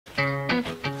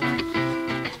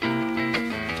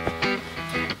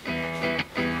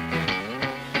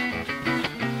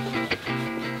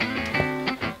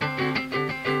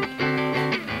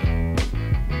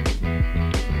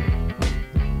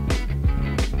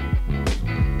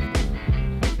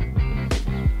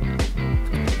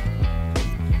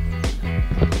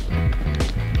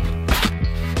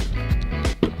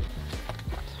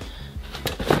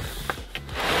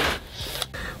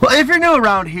you're new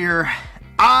around here,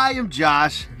 I am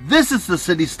Josh, this is the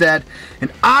Citystead,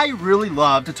 and I really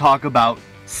love to talk about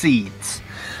seeds.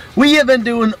 We have been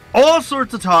doing all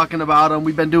sorts of talking about them.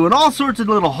 We've been doing all sorts of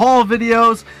little haul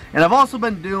videos, and I've also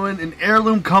been doing an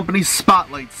heirloom company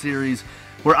spotlight series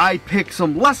where I pick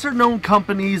some lesser known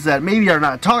companies that maybe are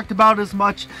not talked about as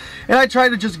much, and I try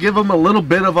to just give them a little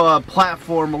bit of a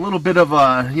platform, a little bit of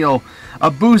a, a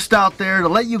boost out there to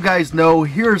let you guys know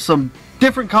here are some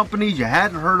different companies you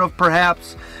hadn't heard of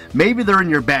perhaps. Maybe they're in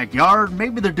your backyard,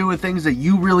 maybe they're doing things that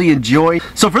you really enjoy.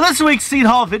 So for this week's seed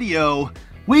haul video,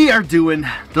 we are doing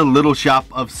the Little Shop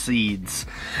of Seeds.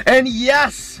 And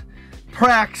yes,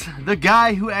 Prax, the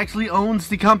guy who actually owns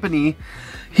the company,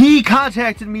 he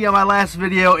contacted me on my last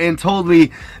video and told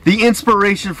me the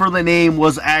inspiration for the name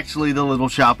was actually the Little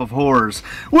Shop of Horrors,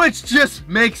 which just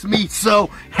makes me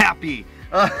so happy.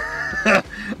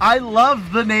 I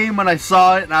loved the name when I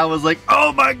saw it, and I was like,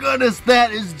 oh my goodness,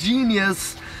 that is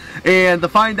genius. And to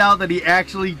find out that he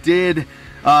actually did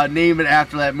name it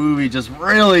after that movie just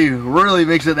really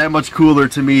makes it that much cooler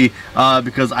to me,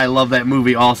 because I love that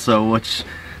movie also, which,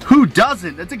 who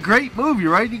doesn't? It's a great movie,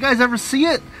 right? You guys ever see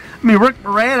it? I mean, Rick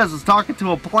Moranis is talking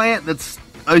to a plant that's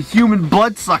a human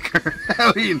bloodsucker.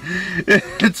 I mean,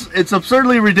 it's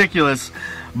absurdly ridiculous,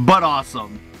 but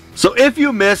awesome. So if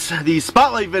you miss the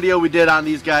spotlight video we did on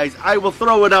these guys, I will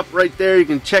throw it up right there. You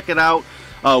can check it out.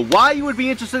 Why you would be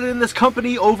interested in this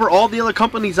company over all the other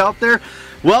companies out there?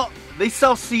 Well, they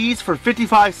sell seeds for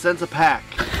 55 cents a pack.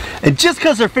 And just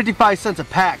because they're 55 cents a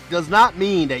pack does not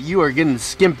mean that you are getting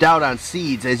skimped out on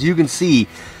seeds. As you can see,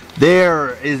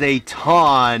 there is a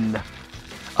ton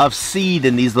of seed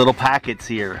in these little packets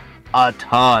here. A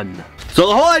ton. So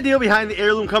the whole idea behind the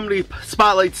Heirloom Company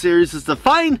Spotlight Series is to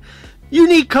find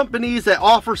unique companies that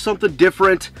offer something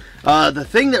different. The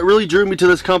thing that really drew me to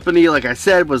this company, like I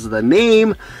said, was the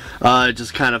name. It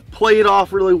just kind of played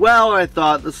off really well, and I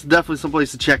thought this is definitely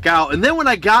someplace to check out. And then when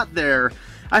I got there,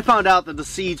 I found out that the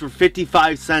seeds were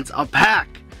 55 cents a pack.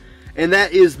 And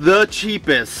that is the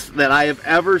cheapest that I have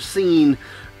ever seen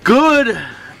good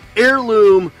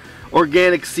heirloom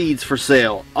organic seeds for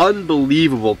sale.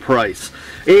 Unbelievable price.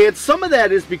 And some of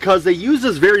that is because they use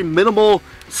this very minimal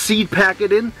seed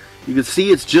packaging. You can see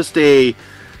it's just a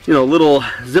little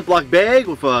Ziploc bag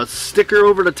with a sticker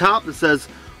over the top that says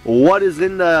what is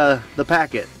in the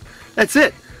packet. That's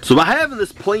it. So by having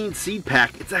this plain seed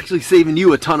pack, it's actually saving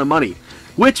you a ton of money,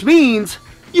 which means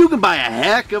you can buy a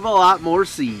heck of a lot more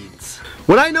seeds.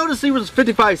 When I noticed it was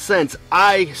 55 cents,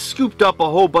 I scooped up a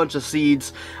whole bunch of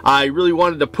seeds. I really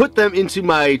wanted to put them into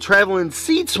my traveling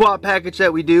seed swap package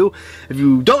that we do. If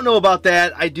you don't know about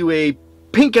that, I do a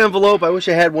pink envelope. I wish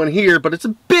I had one here, but it's a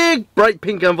big, bright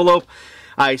pink envelope.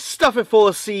 I stuff it full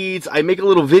of seeds. I make a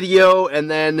little video, and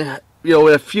then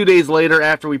a few days later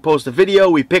after we post a video,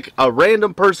 we pick a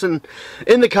random person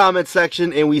in the comment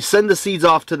section and we send the seeds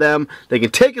off to them. They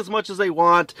can take as much as they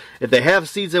want. If they have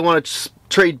seeds they want to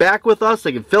trade back with us,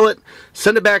 they can fill it,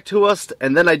 send it back to us,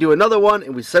 and then I do another one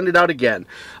and we send it out again.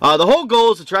 The whole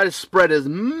goal is to try to spread as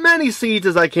many seeds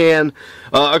as I can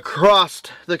across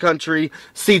the country.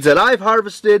 Seeds that I've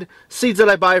harvested, seeds that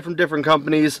I buy from different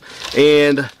companies,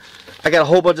 and I got a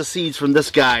whole bunch of seeds from this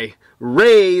guy,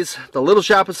 Ray's, the Little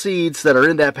Shop of Seeds, that are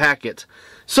in that packet.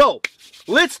 So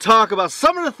let's talk about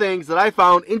some of the things that I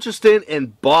found interesting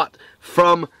and bought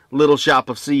from Little Shop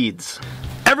of Seeds.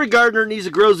 Every gardener needs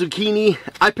to grow zucchini.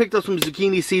 I picked up some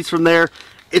zucchini seeds from there.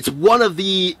 It's one of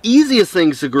the easiest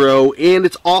things to grow, and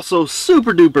it's also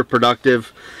super duper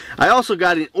productive. I also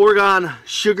got an Oregon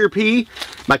sugar pea.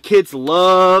 My kids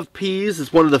love peas.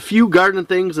 It's one of the few gardening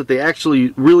things that they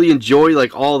actually really enjoy,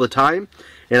 like, all the time.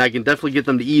 And I can definitely get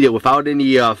them to eat it without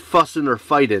any fussing or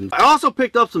fighting. I also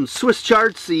picked up some Swiss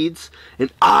chard seeds, and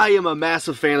I am a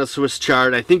massive fan of Swiss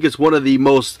chard. I think it's one of the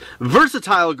most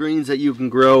versatile greens that you can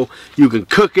grow. You can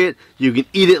cook it, you can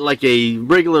eat it like a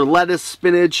regular lettuce,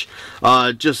 spinach.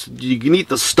 You can eat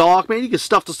the stalk. Man, you can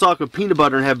stuff the stalk with peanut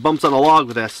butter and have bumps on a log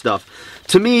with that stuff.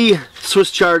 To me, Swiss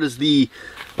chard is the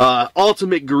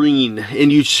ultimate green,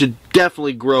 and you should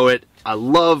definitely grow it. I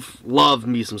love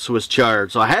me some Swiss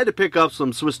chard. So I had to pick up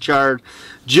some Swiss chard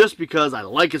just because I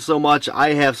like it so much.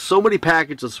 I have so many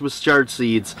packets of Swiss chard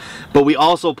seeds, but we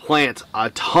also plant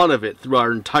a ton of it through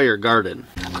our entire garden.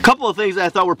 A couple of things that I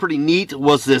thought were pretty neat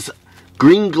was this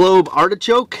green globe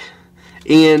artichoke.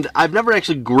 And I've never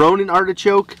actually grown an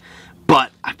artichoke,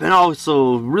 but I've been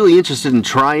also really interested in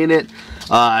trying it.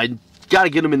 I got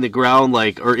to get them in the ground,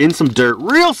 or in some dirt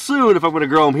real soon if I'm going to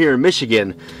grow them here in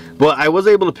Michigan. But I was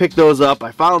able to pick those up.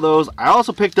 I found those. I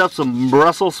also picked up some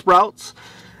Brussels sprouts.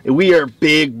 And we are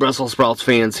big Brussels sprouts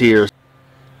fans here.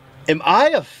 Am I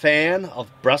a fan of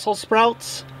Brussels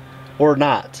sprouts? or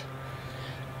not?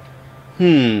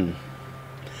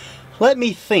 Let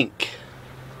me think.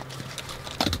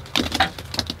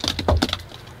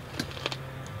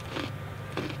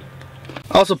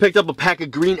 I also picked up a pack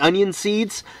of green onion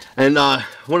seeds, and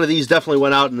one of these definitely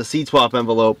went out in the seed swap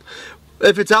envelope.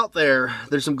 If it's out there,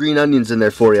 there's some green onions in there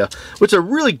for you, which are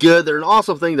really good. They're an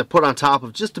awesome thing to put on top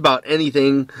of just about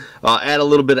anything, add a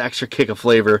little bit of extra kick of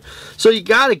flavor. So you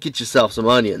gotta get yourself some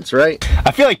onions, right?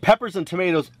 I feel like peppers and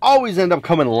tomatoes always end up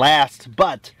coming last,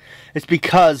 but it's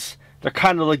because they're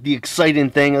kind of like the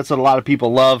exciting thing. That's what a lot of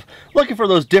people love. Looking for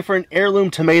those different heirloom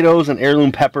tomatoes and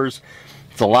heirloom peppers.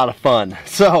 It's a lot of fun.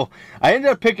 So I ended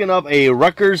up picking up a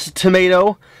Rutgers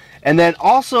tomato, and then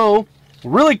also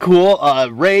really cool,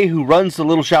 Ray, who runs the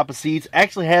Little Shop of Seeds,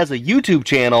 actually has a YouTube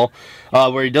channel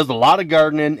where he does a lot of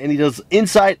gardening, and he does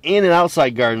inside and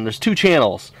outside gardening. There's 2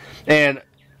 channels, and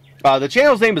the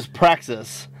channel's name is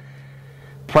Praxis,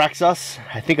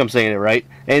 I think I'm saying it right,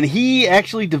 and he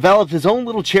actually developed his own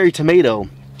little cherry tomato.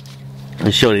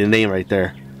 I'll show you the name right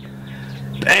there.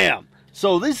 Bam!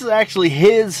 So this is actually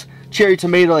his cherry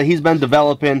tomato that he's been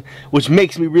developing, which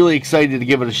makes me really excited to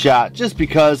give it a shot, just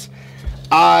because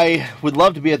I would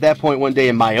love to be at that point one day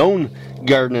in my own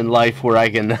gardening life where I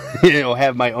can,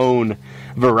 have my own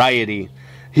variety.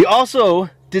 He also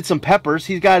did some peppers.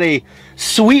 He's got a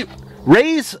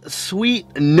Ray's sweet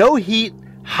no heat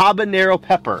habanero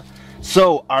pepper.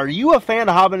 So are you a fan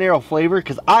of habanero flavor?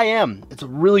 Because I am. It's a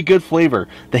really good flavor.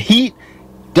 The heat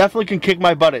definitely can kick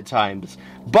my butt at times,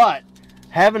 but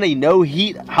having a no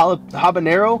heat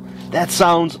habanero, that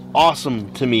sounds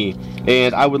awesome to me,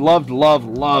 and I would love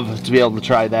to be able to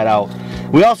try that out.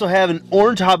 We also have an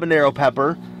orange habanero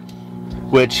pepper,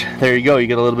 which, there you go, you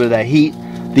get a little bit of that heat,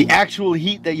 the actual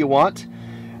heat that you want.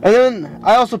 And then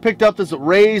I also picked up this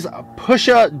Ray's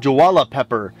Pusha Jawala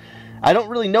pepper. I don't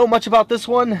really know much about this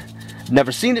one,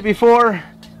 never seen it before,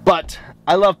 but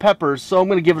I love peppers, so I'm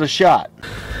going to give it a shot.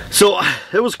 So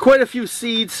there was quite a few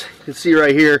seeds, you can see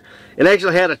right here, and I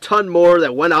actually had a ton more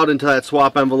that went out into that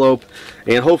swap envelope,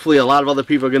 and hopefully a lot of other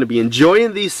people are going to be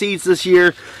enjoying these seeds this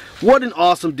year. What an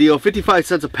awesome deal, 55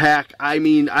 cents a pack. I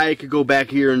mean, I could go back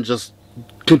here and just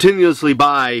continuously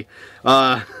buy,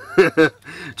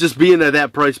 just being at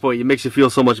that price point, it makes you feel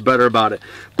so much better about it.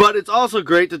 But it's also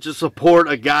great to just support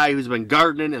a guy who's been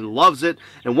gardening and loves it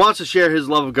and wants to share his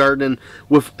love of gardening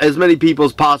with as many people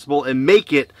as possible and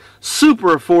make it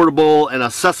super affordable and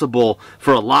accessible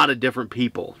for a lot of different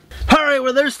people. Alright,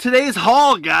 well, there's today's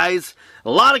haul, guys. A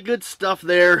lot of good stuff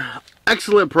there.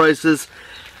 Excellent prices.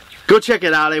 Go check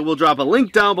it out. I will drop a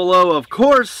link down below. Of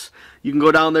course, you can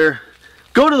go down there,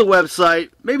 go to the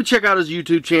website, maybe check out his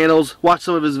YouTube channels, watch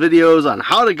some of his videos on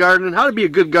how to garden, how to be a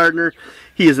good gardener.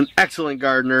 He is an excellent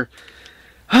gardener.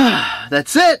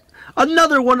 That's it.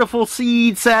 Another wonderful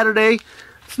Seed Saturday.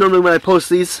 It's normally when I post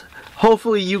these.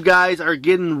 Hopefully you guys are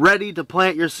getting ready to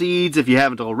plant your seeds if you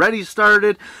haven't already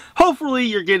started. Hopefully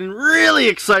you're getting really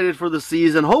excited for the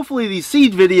season. Hopefully these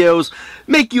seed videos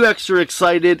make you extra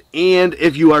excited. And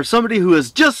if you are somebody who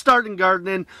is just starting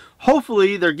gardening,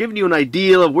 hopefully they're giving you an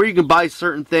idea of where you can buy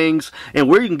certain things and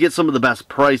where you can get some of the best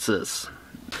prices.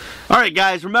 Alright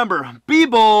guys, remember, be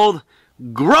bold,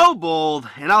 grow bold,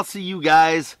 and I'll see you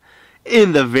guys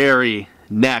in the very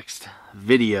next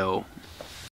video.